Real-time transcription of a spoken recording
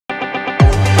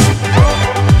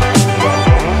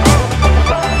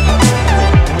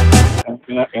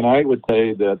And I would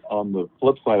say that on the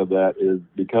flip side of that is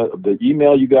because of the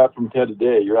email you got from Ted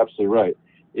today, you're absolutely right.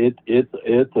 It's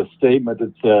a statement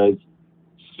that says,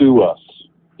 sue us,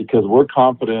 because we're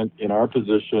confident in our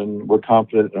position, we're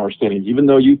confident in our standing. Even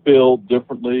though you feel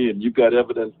differently and you've got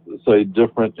evidence to say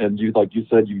different, and you, like you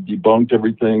said, you debunked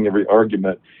everything, every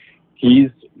argument, he's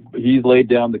laid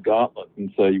down the gauntlet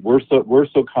and say, we're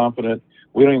so confident,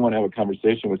 we don't even want to have a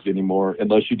conversation with you anymore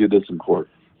unless you do this in court.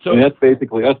 So and that's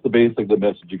the basic the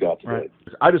message you got today. Right.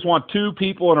 I just want two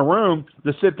people in a room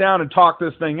to sit down and talk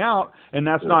this thing out, and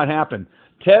that's not happened.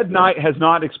 Ted Knight has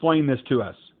not explained this to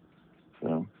us.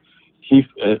 Yeah.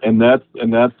 That's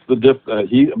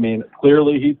the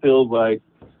clearly he feels like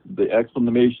the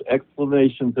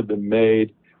explanations have been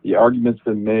made, the argument's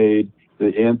been made,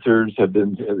 the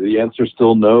answer's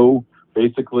still no,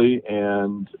 basically,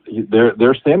 and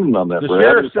they're standing on that. The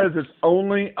sheriff says it's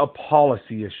only a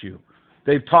policy issue.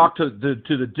 They've talked to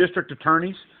the district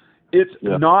attorneys. It's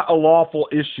not a lawful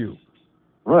issue.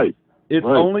 Right. It's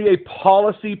only a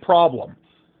policy problem.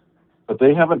 But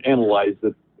they haven't analyzed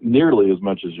it nearly as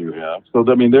much as you have. So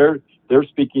I mean, they're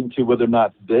speaking to whether or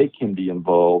not they can be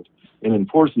involved in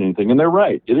enforcing anything, and they're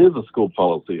right. It is a school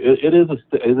policy. It is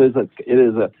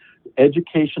a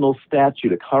educational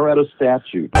statute, a Colorado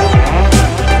statute.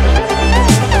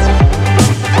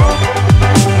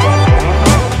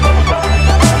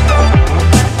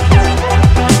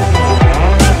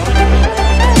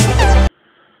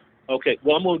 Okay,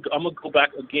 well, I'm gonna go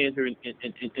back again here and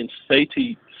say to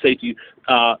you,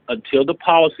 until the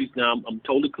policies, now I'm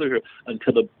totally clear here,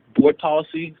 until the board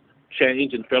policies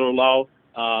change in federal law,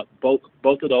 both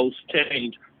of those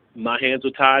change, my hands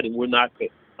are tied, and we're not,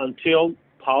 until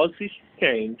policies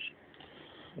change,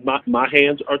 my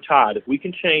hands are tied. If we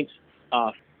can change,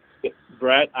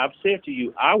 Brad, I've said to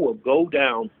you, I will go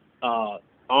down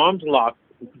arms locked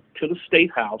to the State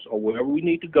House or wherever we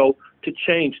need to go to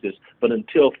change this. But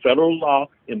until federal law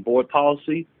and board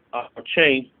policy are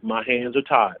changed, my hands are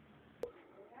tied.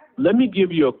 Let me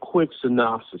give you a quick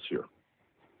synopsis here.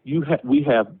 We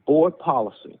have board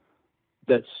policy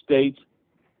that states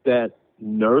that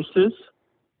nurses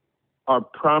are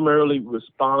primarily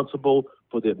responsible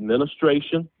for the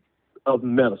administration of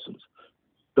medicines.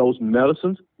 Those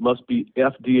medicines must be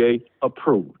FDA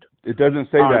approved. It doesn't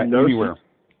say that anywhere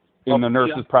in the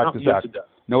Nurses Practice Act. Yes, it does.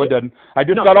 No, it doesn't. I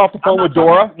just got off the phone with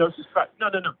Dora. No.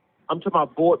 I'm talking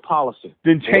about board policy.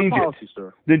 Then change board policy, it.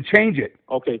 Sir. Then change it.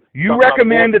 Okay. You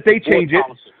recommend that they change it.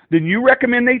 Policy. Then you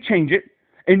recommend they change it,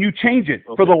 and you change it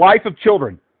for the life of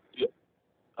children. Yeah.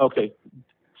 Okay.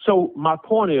 So my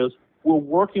point is, we're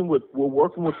working with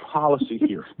policy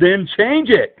here. Then change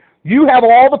it. You have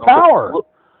all the power. Okay.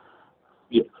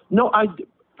 Yeah. No,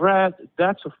 Brad,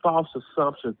 that's a false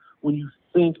assumption when you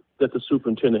think that the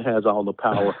superintendent has all the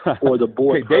power or the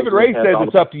board. Okay, David Ray says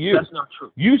it's up to you. That's not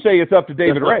true. You say it's up to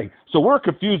David Ray. So we're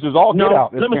confused as all get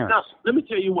out as parents. Let me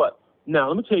tell you what. Now,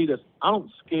 let me tell you this. I'm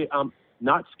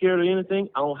not scared of anything.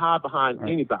 I don't hide behind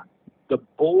anybody. The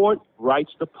board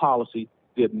writes the policy.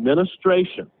 The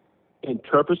administration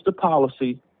interprets the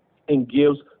policy and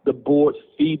gives the board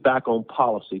feedback on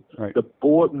policy. Right. The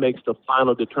board makes the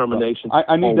final determination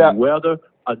on whether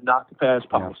or not to pass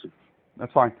policy. Yeah.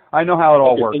 That's fine. I know how it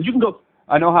all works. And you can go.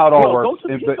 I know how it all works.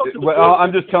 But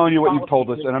I'm just telling you what you've told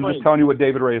us, and I'm just telling you what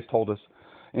David Ray has told us.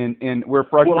 And we're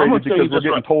frustrated because we're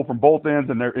getting told from both ends,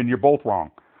 and you're both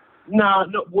wrong. No.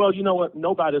 Well, you know what?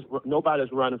 Nobody's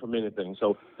running from anything.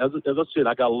 So as I said,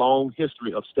 I got a long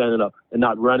history of standing up and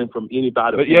not running from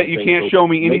anybody. But yet you can't show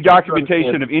me any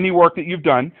documentation of any work that you've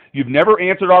done. You've never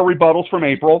answered our rebuttals from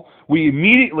April. We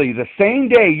immediately, the same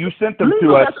day you sent them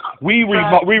to us, we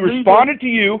responded to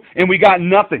you, and we got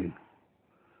nothing.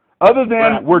 Other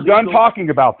than we're done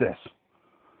talking about this.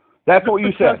 That's what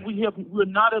you said.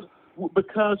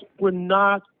 Because we're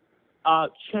not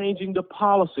changing the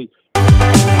policy.